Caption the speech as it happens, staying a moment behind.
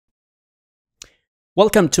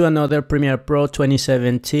Welcome to another Premiere Pro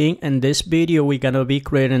 2017. In this video we're gonna be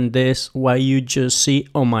creating this what you just see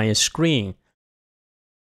on my screen.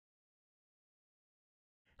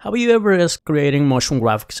 Have you ever is creating motion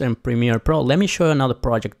graphics in Premiere Pro? Let me show you another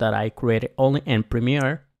project that I created only in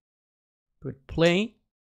Premiere. Put play.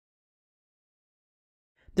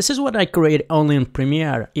 This is what I created only in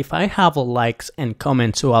Premiere. If I have likes and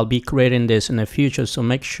comments, so I'll be creating this in the future, so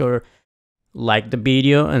make sure like the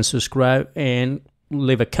video and subscribe and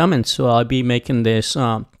leave a comment, so I'll be making this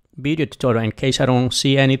video tutorial in case I don't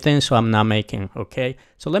see anything, so I'm not making. Okay,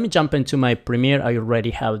 so let me jump into my Premiere. I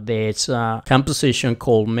already have this composition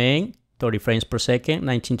called main, 30 frames per second,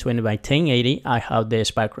 1920 by 1080. I have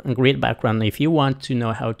this grid background. If you want to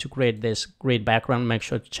know how to create this grid background, make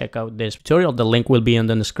sure to check out this tutorial. The link will be in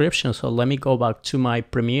the description. So let me go back to my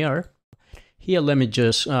Premiere. Here, let me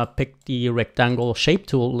just pick the rectangle shape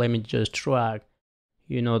tool. Let me just drag,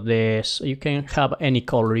 this. You can have any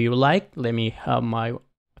color you like. Let me have my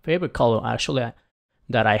favorite color actually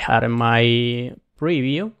that I had in my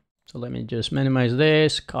preview. So let me just minimize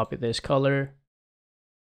this, copy this color,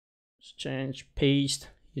 change, paste,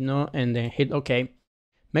 and then hit OK.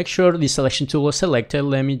 Make sure the selection tool is selected.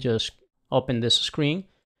 Let me just open this screen,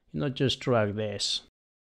 just drag this.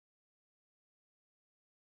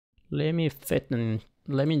 Let me fit and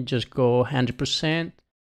let me just go 100%.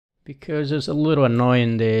 Because it's a little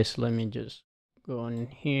annoying this. Let me just go in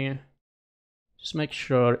here. Just make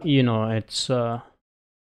sure, it's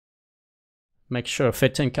make sure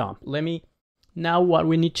fit and comp. Now what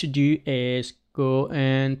we need to do is go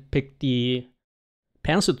and pick the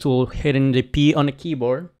pencil tool, hitting the P on the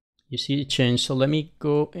keyboard. You see it change. So let me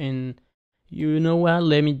go and,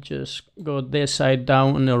 let me just go this side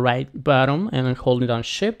down on the right bottom and holding down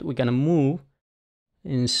shift. We're gonna move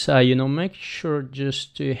inside, make sure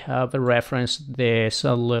just to have a reference. There's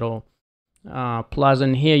a little plus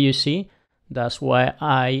in here, you see. That's why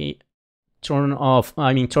I turn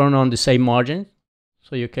on the save margin,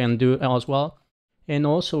 so you can do it as well. And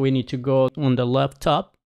also we need to go on the left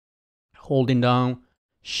top, holding down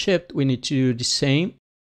shift, we need to do the same.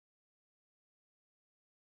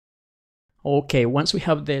 Okay, once we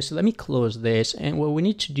have this, let me close this, and what we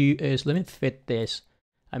need to do is let me fit this.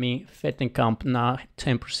 Fit and comp now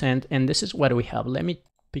 10%, and this is what we have. Let me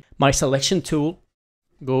pick my selection tool,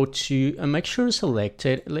 go to and make sure it's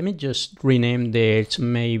selected. Let me just rename this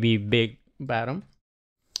maybe big bottom,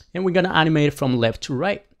 and we're gonna animate it from left to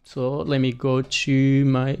right. So let me go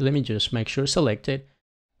to let me just make sure it's selected.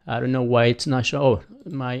 I don't know why it's not showing. Oh,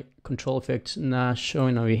 my control effects not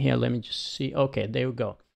showing over here. Let me just see. Okay, there we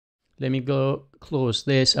go. Let me go close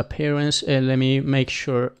this appearance, and let me make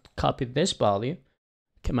sure copy this value.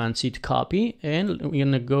 Command C to copy, and we're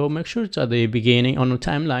gonna go make sure it's at the beginning on the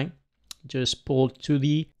timeline. Just pull to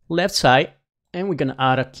the left side, and we're gonna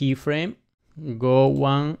add a keyframe. Go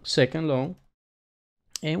 1 second long,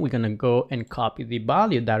 and we're gonna go and copy the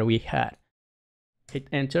value that we had. Hit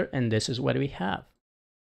enter, and this is what we have.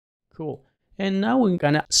 Cool. And now we're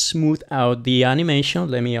gonna smooth out the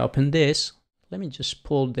animation. Let me open this. Let me just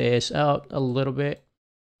pull this out a little bit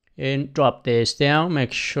and drop this down.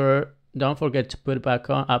 Make sure, don't forget to put it back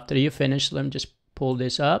on after you finish. Let me just pull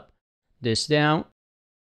this up, this down.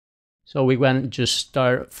 So we're going to just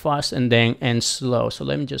start fast and then end slow. So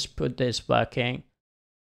let me just put this back in.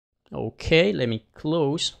 Okay, let me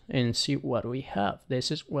close and see what we have.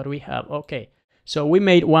 This is what we have. Okay, so we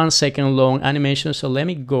made 1 second long animation. So let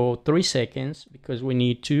me go 3 seconds because we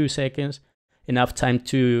need 2 seconds. Enough time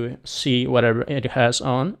to see whatever it has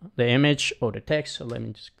on the image or the text. So let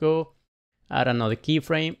me just go, add another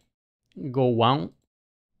keyframe. Go 1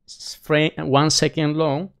 second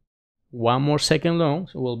long, 1 more second long,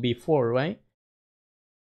 so it will be 4, right?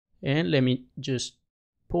 And let me just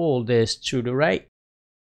pull this to the right.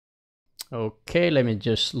 Okay, let me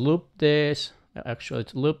just loop this. Actually,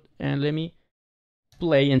 it's looped, and let me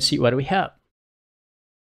play and see what we have.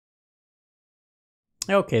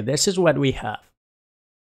 Okay, this is what we have.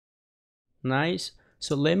 Nice.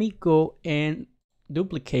 So let me go and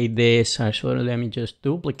duplicate this. Actually, let me just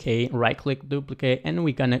duplicate, right click, duplicate, and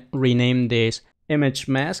we're gonna rename this image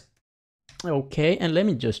mask. Okay, and let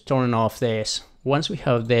me just turn off this. Once we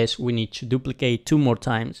have this, we need to duplicate 2 more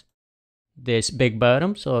times this big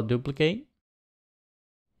bottom. So duplicate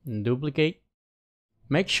and duplicate.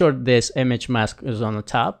 Make sure this image mask is on the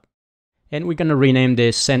top, and we're gonna rename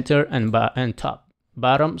this center and top.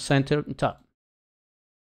 Bottom, center, and top.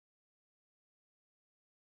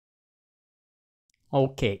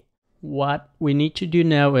 Okay, what we need to do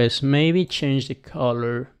now is maybe change the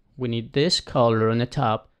color. We need this color on the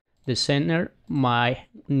top. The center might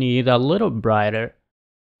need a little brighter.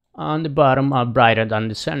 on the bottom are brighter than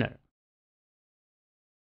the center.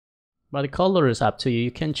 But the color is up to you.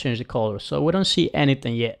 You can change the color. So we don't see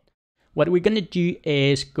anything yet. What we're gonna do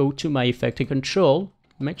is go to my effect and control.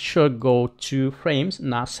 Make sure go to frames,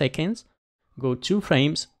 not seconds. Go to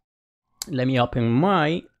frames. Let me open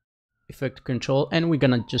my effect control, and we're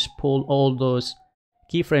gonna just pull all those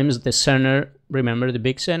keyframes, the center, remember the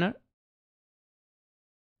big center,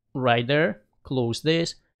 right there. Close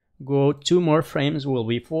this. Go 2 more frames, will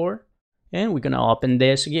be 4, and we're gonna open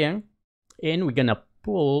this again, and we're gonna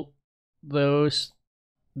pull this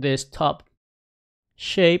top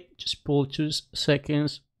shape, just pull 2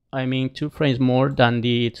 frames more than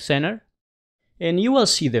the center, and you will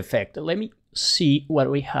see the effect. Let me see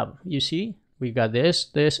what we have. You see we got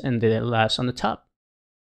this, and the last on the top.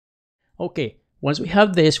 Okay, once we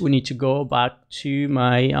have this, we need to go back to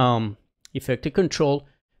my effective control.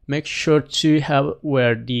 Make sure to have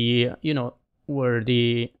where the where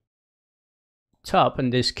the top, in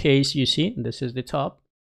this case, you see this is the top,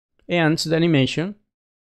 ends the animation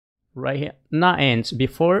right here, not ends,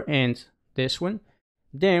 before ends this one.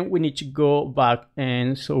 Then we need to go back,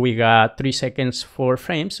 and so we got 3 seconds, 4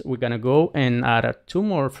 frames. We're gonna go and add 2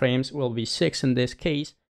 more frames, will be 6 in this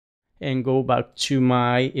case, and go back to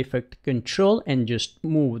my effect control and just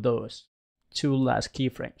move those 2 last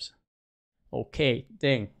keyframes. Okay,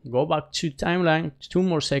 then go back to timeline, 2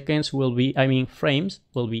 more seconds will be, frames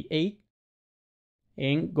will be 8,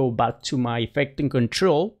 and go back to my effect and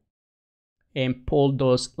control and pull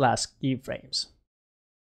those last keyframes,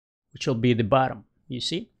 which will be the bottom, you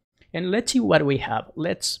see. And let's see what we have.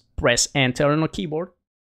 Let's press enter on the keyboard,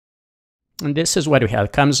 and this is what we have.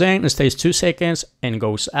 It comes in, it stays 2 seconds and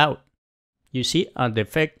goes out. You see the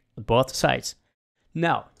effect both sides.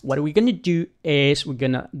 Now what we're gonna do is we're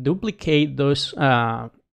gonna duplicate those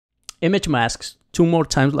image masks 2 more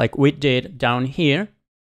times like we did down here.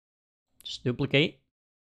 Just duplicate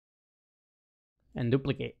and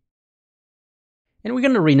duplicate, and we're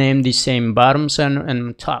gonna rename the same bottom, center,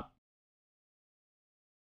 and top.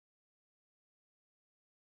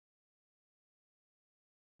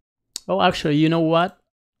 Oh, actually, you know what?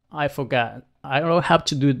 I forgot. I don't have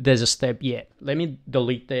to do this step yet. Let me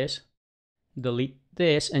delete this,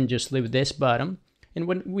 and just leave this bottom. And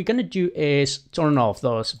what we're gonna do is turn off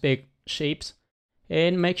those big shapes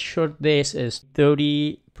and make sure this is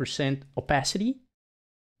 30% opacity.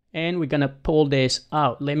 And we're gonna pull this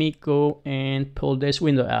out. Let me go and pull this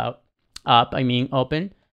window out,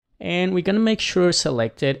 open. And we're gonna make sure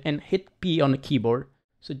selected and hit P on the keyboard.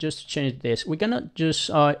 So just to change this, we're gonna just,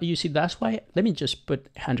 you see, that's why, let me just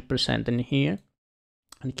put 100% in here,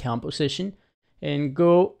 on the composition, and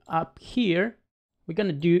go up here. We're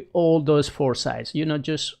gonna do all those 4 sides,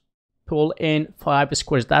 just pull in 5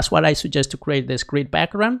 squares. That's what I suggest to create this grid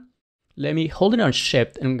background. Let me hold it on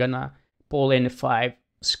shift, and I'm gonna pull in 5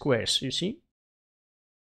 squares, you see.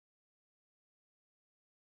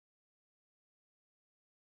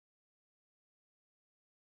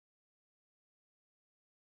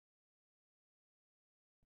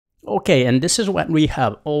 Okay, and this is what we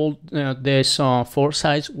have. All this 4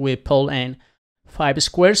 sides, we pull in 5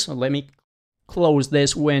 squares. So let me close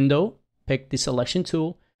this window, pick the selection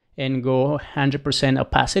tool, and go 100%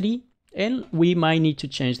 opacity. And we might need to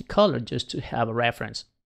change the color just to have a reference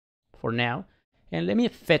for now. And let me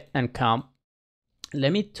fit and comp.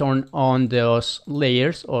 Let me turn on those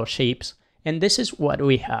layers or shapes, and this is what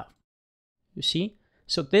we have. You see?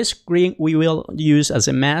 So this green we will use as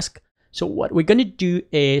a mask. So what we're gonna do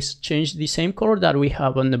is change the same color that we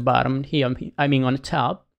have on the bottom here, on the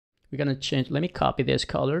top. We're gonna change, let me copy this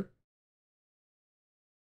color.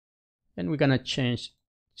 And we're gonna change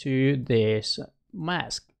to this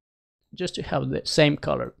mask, just to have the same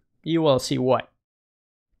color. You will see why.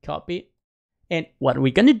 Copy. And what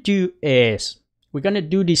we're gonna do is, we're gonna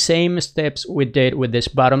do the same steps we did with this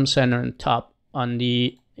bottom, center, and top on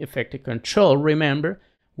the effective control. Remember,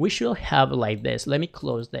 we should have like this. Let me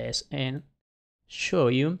close this and show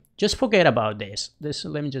you. Just forget about this.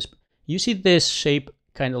 Let me just, you see this shape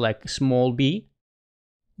kind of like small b?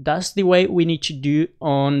 That's the way we need to do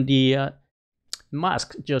on the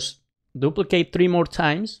mask. Just duplicate 3 more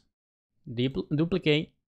times,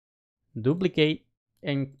 duplicate,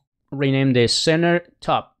 and rename this center,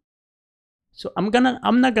 top. So I'm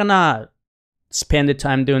not gonna spend the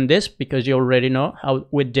time doing this because you already know how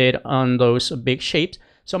we did on those big shapes.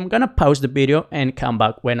 So I'm gonna pause the video and come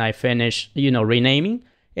back when I finish, renaming,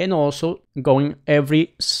 and also going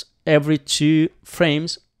every 2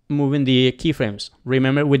 frames, moving the keyframes.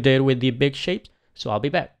 Remember we did with the big shapes. So I'll be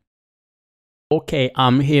back. Okay,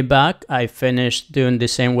 I'm here back. I finished doing the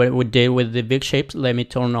same way we did with the big shapes. Let me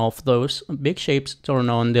turn off those big shapes, turn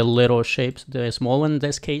on the little shapes, the small one in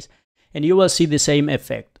this case, and you will see the same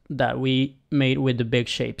effect that we made with the big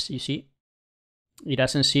shapes. You see, it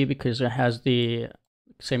doesn't see because it has the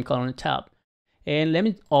same color on the top. And let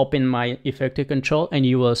me open my effective control and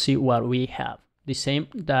you will see what we have. The same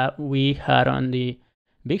that we had on the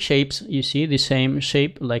big shapes. You see the same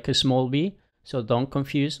shape like a small b. So don't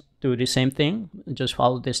confuse, do the same thing, just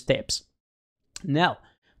follow the steps. Now,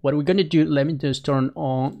 what we're gonna do, let me just turn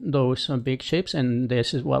on those big shapes and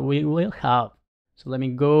this is what we will have. So let me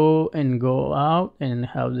go and go out and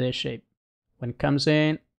have this shape. When it comes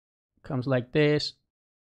in, comes like this.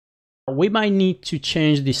 We might need to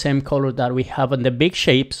change the same color that we have on the big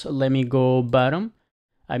shapes. Let me go bottom,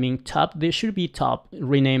 top, this should be top,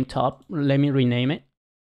 rename top, let me rename it.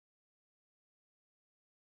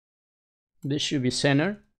 This should be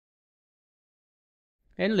center.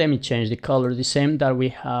 And let me change the color, the same that we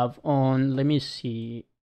have on, let me see.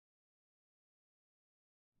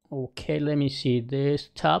 Okay, let me see, this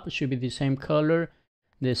top should be the same color.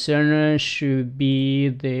 The center should be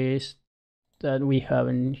this that we have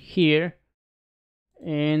in here.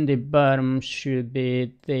 And the bottom should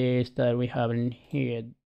be this that we have in here.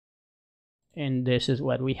 And this is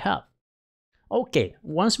what we have. Okay,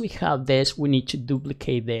 once we have this, we need to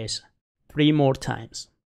duplicate this 3 more times.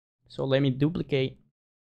 So let me duplicate,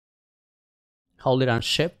 hold it on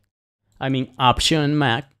shift, option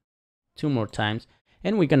Mac 2 more times.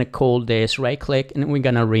 And we're gonna call this, right click, and we're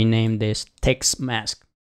gonna rename this text mask.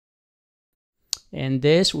 And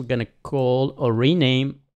this we're gonna call or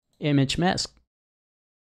rename image mask.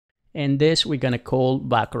 And this we're gonna call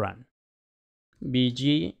background.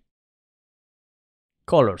 BG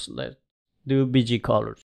colors, let's do BG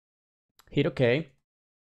colors. Hit OK.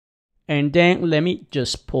 And then let me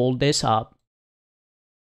just pull this up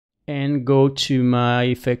and go to my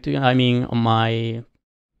effective, on my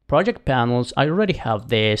project panels. I already have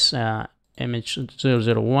this image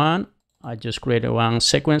 001. I just created one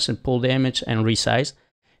sequence and pull the image and resize.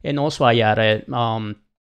 And also I added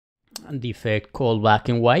the effect called black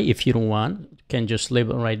and white. If you don't want, you can just leave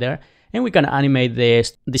it right there. And we're gonna animate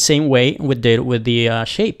this the same way we did with the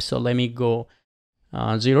shape. So let me go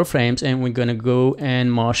 0 frames and we're gonna go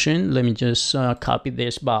and motion. Let me just copy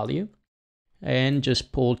this value and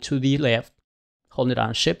just pull to the left. Hold it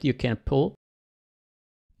on shift, you can pull.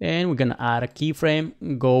 And we're gonna add a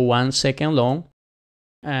keyframe, go 1 second long,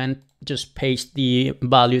 and just paste the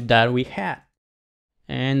value that we had.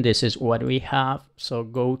 And this is what we have. So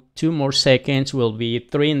go 2 more seconds, will be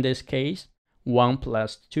 3 in this case. 1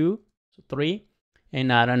 plus 2, so 3. And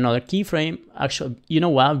add another keyframe. Actually, you know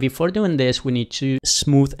what? Before doing this, we need to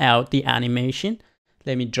smooth out the animation.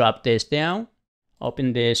 Let me drop this down,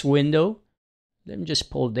 open this window. Let me just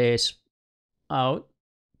pull this out,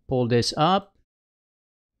 pull this up,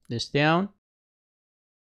 this down.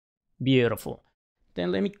 Beautiful.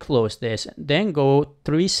 Then let me close this. Then go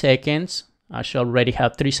 3 seconds. I should already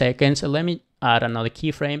have 3 seconds. So let me add another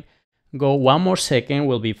keyframe. Go 1 more second,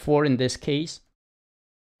 will be 4 in this case.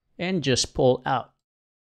 And just pull out.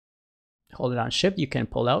 Hold it on shift, you can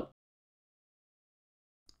pull out.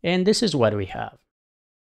 And this is what we have.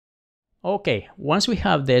 Okay, once we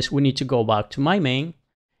have this, we need to go back to my main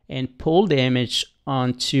and pull the image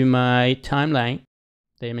onto my timeline,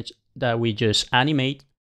 the image that we just animate.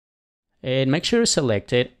 And make sure it's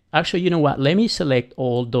selected. Actually, you know what? Let me select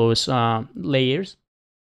all those layers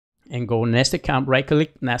and go nested camp, right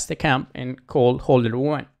click nested camp and call holder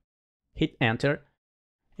 1. Hit enter.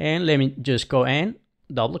 And let me just go in,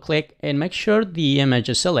 double click and make sure the image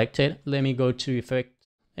is selected. Let me go to effect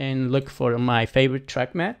and look for my favorite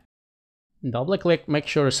track matte. Double click, make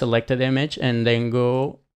sure it's selected image and then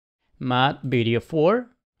go matte video 4.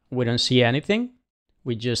 We don't see anything.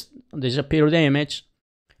 We just disappear the image.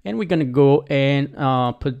 And we're gonna go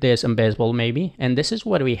and put this invisible maybe. And this is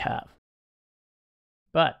what we have.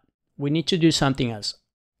 But we need to do something else.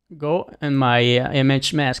 Go in my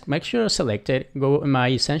image mask, make sure it's selected. Go in my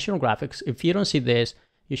essential graphics. If you don't see this,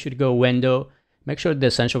 you should go window, make sure the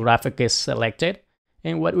essential graphic is selected.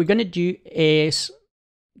 And what we're gonna do is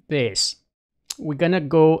this. We're gonna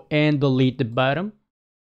go and delete the bottom,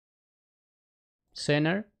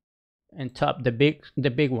 center, and top, the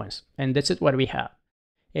big ones. And this is what we have.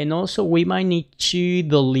 And also we might need to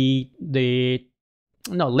delete the,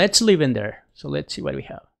 no, let's leave in there. So let's see what we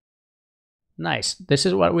have. Nice, this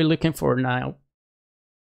is what we're looking for now.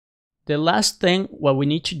 The last thing, what we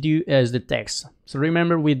need to do is the text. So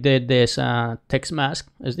remember we did this text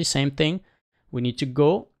mask, it's the same thing. We need to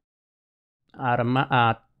go add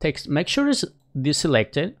a text, make sure it's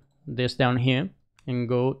deselected, this down here and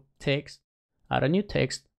go text, add a new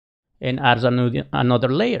text, and add another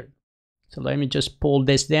layer. So let me just pull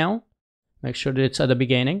this down, make sure that it's at the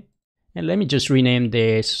beginning, and let me just rename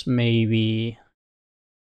this maybe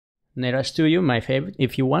Neta Studio, my favorite.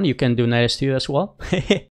 If you want, you can do Neta Studio as well.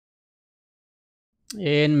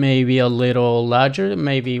 And maybe a little larger,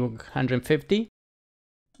 maybe 150.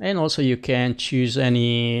 And also you can choose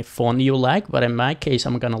any font you like, but in my case,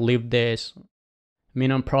 I'm gonna leave this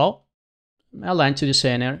Minimum Pro, align to the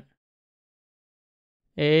center,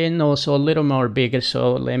 and also a little more bigger.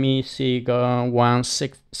 So let me see, go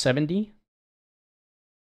 170,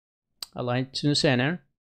 align to the center.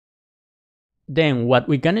 Then what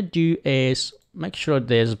we're gonna do is make sure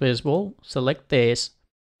this is visible, select this.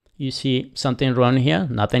 You see something wrong here,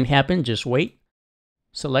 nothing happened, just wait.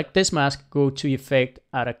 Select this mask, go to Effect,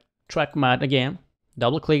 add a track matte again,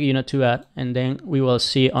 double click unit to add, and then we will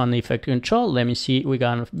see on the effect control. Let me see, we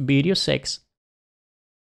got video 6,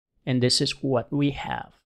 and this is what we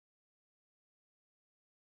have.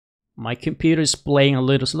 My computer is playing a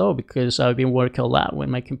little slow because I've been working a lot with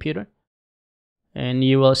my computer, and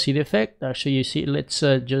you will see the effect. Actually, you see, let's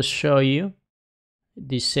just show you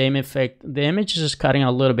the same effect. The image is cutting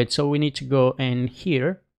a little bit, so we need to go in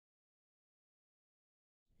here.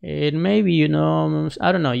 And maybe, you know,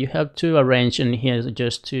 I don't know, you have to arrange in here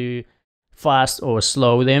just to fast or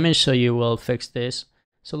slow the image, so you will fix this.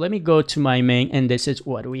 So let me go to my main, and this is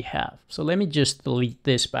what we have. So let me just delete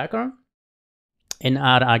this background and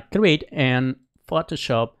add a grid and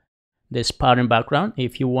Photoshop this pattern background.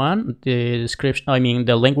 If you want, the description, I mean,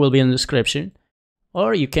 the link will be in the description,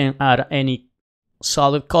 or you can add any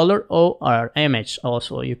solid color or our image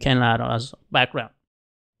also you can add as background.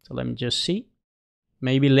 So let me just see.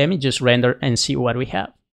 Maybe let me just render and see what we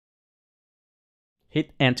have.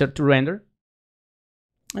 Hit enter to render.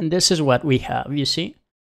 And this is what we have, you see.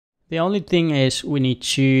 The only thing is we need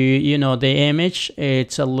to, you know, the image,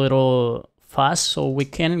 it's a little fast, so we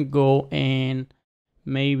can go and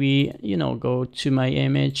maybe, you know, go to my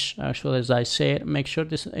image. Actually, as I said, make sure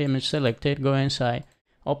this image selected, go inside,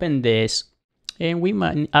 open this. And we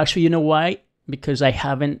might, actually, you know why? Because I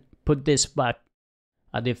haven't put this back.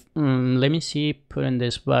 Let me see, putting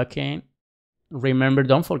this back in. Remember,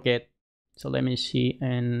 don't forget. So let me see,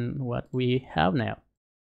 and what we have now.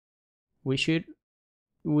 We should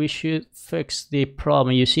fix the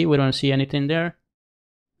problem. You see, we don't see anything there.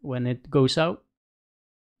 When it goes out,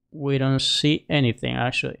 we don't see anything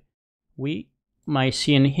actually. We might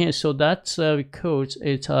see in here, so that's because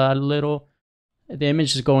it's a little, the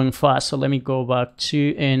image is going fast. So let me go back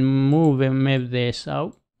to and move this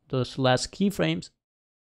out, those last keyframes,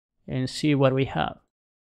 and see what we have.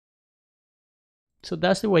 So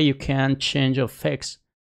that's the way you can change or fix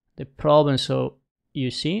the problem. So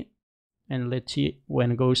you see, and let's see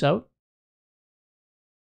when it goes out.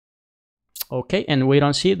 Okay, and we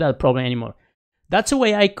don't see that problem anymore. That's the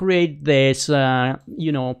way I create this,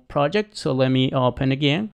 you know, project. So let me open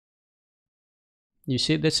again. You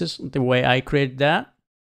see, this is the way I create that.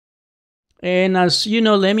 And as you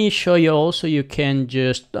know, let me show you also, you can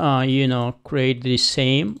just, you know, create the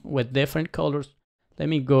same with different colors. Let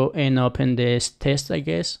me go and open this test, I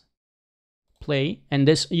guess. Play. And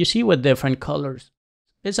this, you see, with different colors.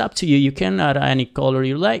 It's up to you. You can add any color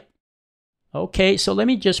you like. Okay, so let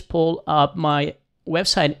me just pull up my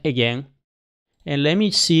website again. And let me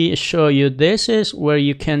show you, this is where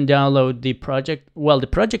you can download the project. Well, the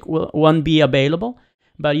project won't be available,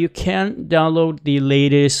 but you can download the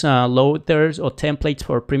latest loaders or templates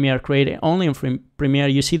for Premiere created only in Premiere.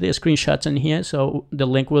 You see the screenshots in here, so the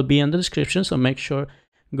link will be in the description. So make sure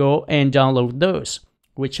go and download those,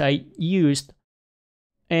 which I used,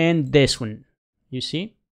 and this one, you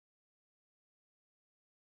see.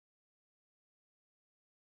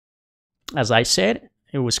 As I said,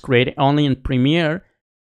 it was created only in Premiere.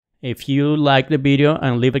 If you like the video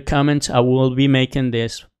and leave a comment, I will be making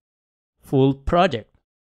this full project.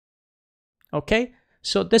 Okay,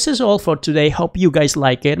 so this is all for today. Hope you guys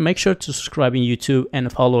like it. Make sure to subscribe on YouTube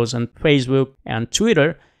and follow us on Facebook and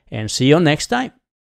Twitter, and see you next time.